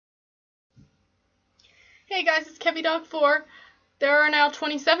Hey guys, it's KevyDog4. There are now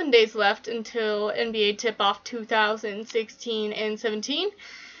 27 days left until NBA tip-off 2016 and 17.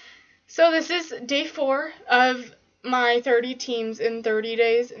 So this is day 4 of my 30 teams in 30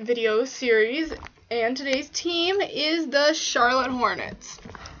 days video series, and today's team is the Charlotte Hornets.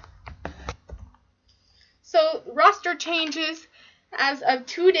 So roster changes as of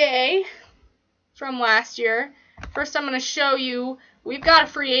today from last year. First I'm going to show you, we've got a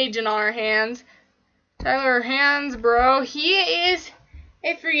free agent on our hands. Tyler Hansbrough, he is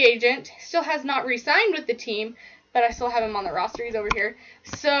a free agent, still has not re-signed with the team, but I still have him on the roster. He's over here.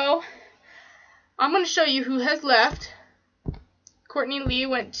 So, I'm going to show you who has left. Courtney Lee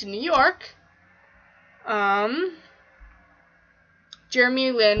went to New York.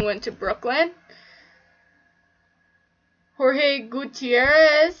 Jeremy Lin went to Brooklyn. Jorge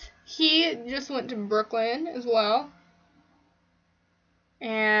Gutierrez, he just went to Brooklyn as well.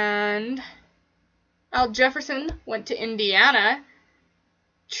 And Al Jefferson went to Indiana.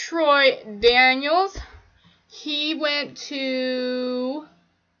 Troy Daniels, he was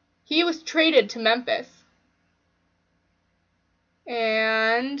traded to Memphis.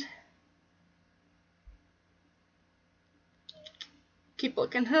 And keep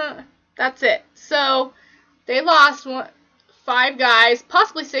looking, that's it. So they lost 5 guys,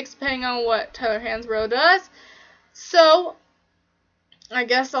 possibly 6 depending on what Tyler Hansbrough does. So I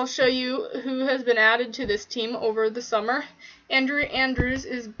guess I'll show you who has been added to this team over the summer. Andrew Andrews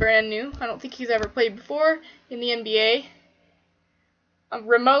is brand new. I don't think he's ever played before in the NBA.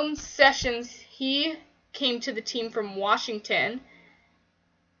 Ramon Sessions, he came to the team from Washington.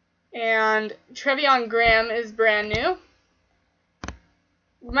 And Trevion Graham is brand new.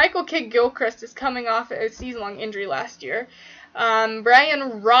 Michael Kidd-Gilchrist is coming off a season-long injury last year.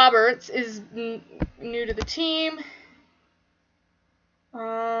 Brian Roberts is new to the team.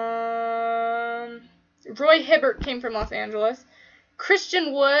 Roy Hibbert came from Los Angeles.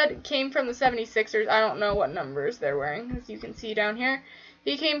 Christian Wood came from the 76ers. I don't know what numbers they're wearing, as you can see down here.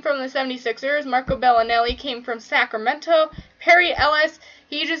 He came from the 76ers. Marco Bellinelli came from Sacramento. Perry Ellis,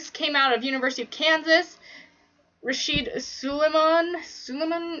 he just came out of University of Kansas. Rashid Suleiman,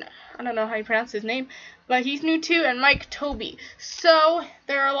 I don't know how you pronounce his name, but he's new too, and Mike Tobey. So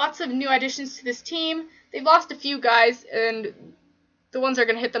there are lots of new additions to this team. They've lost a few guys, and the ones that are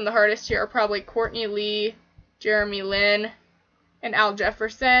going to hit them the hardest here are probably Courtney Lee, Jeremy Lin, and Al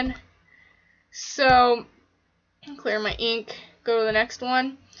Jefferson. So, clear my ink, go to the next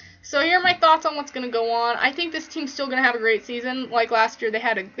one. So here are my thoughts on what's going to go on. I think this team's still going to have a great season. Like last year, they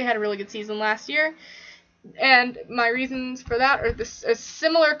had a really good season last year. And my reasons for that are a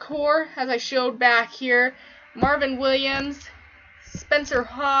similar core, as I showed back here. Marvin Williams, Spencer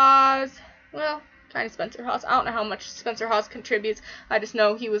Hawes, well, kind of Spencer Hawes. I don't know how much Spencer Hawes contributes. I just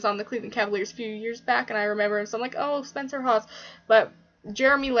know he was on the Cleveland Cavaliers a few years back, and I remember him, so I'm like, oh, Spencer Hawes. But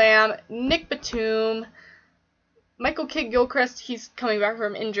Jeremy Lamb, Nick Batum, Michael Kidd-Gilchrist, he's coming back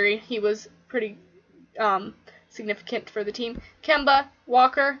from injury. He was pretty significant for the team. Kemba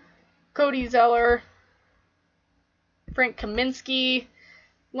Walker, Cody Zeller, Frank Kaminsky,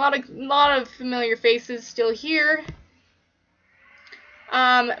 a lot of familiar faces still here.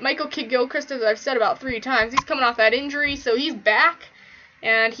 Michael Kidd-Gilchrist, as I've said about 3 times, he's coming off that injury, so he's back,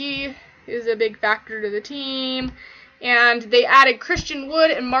 and he is a big factor to the team. And they added Christian Wood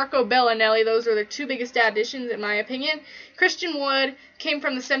and Marco Bellinelli. Those are their 2 biggest additions, in my opinion. Christian Wood came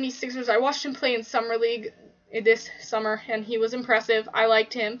from the 76ers. I watched him play in Summer League this summer, and he was impressive. I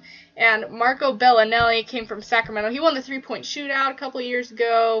liked him. And Marco Bellinelli came from Sacramento. He won the 3-point shootout a couple of years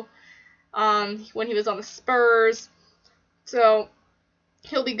ago when he was on the Spurs. So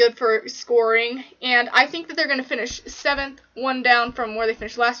he'll be good for scoring. And I think that they're going to finish 7th, 1 down from where they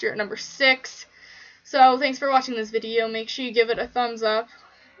finished last year at number 6. So thanks for watching this video. Make sure you give it a thumbs up.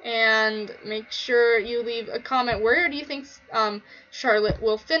 And make sure you leave a comment. Where do you think Charlotte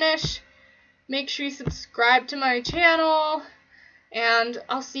will finish? Make sure you subscribe to my channel. And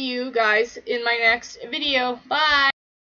I'll see you guys in my next video. Bye!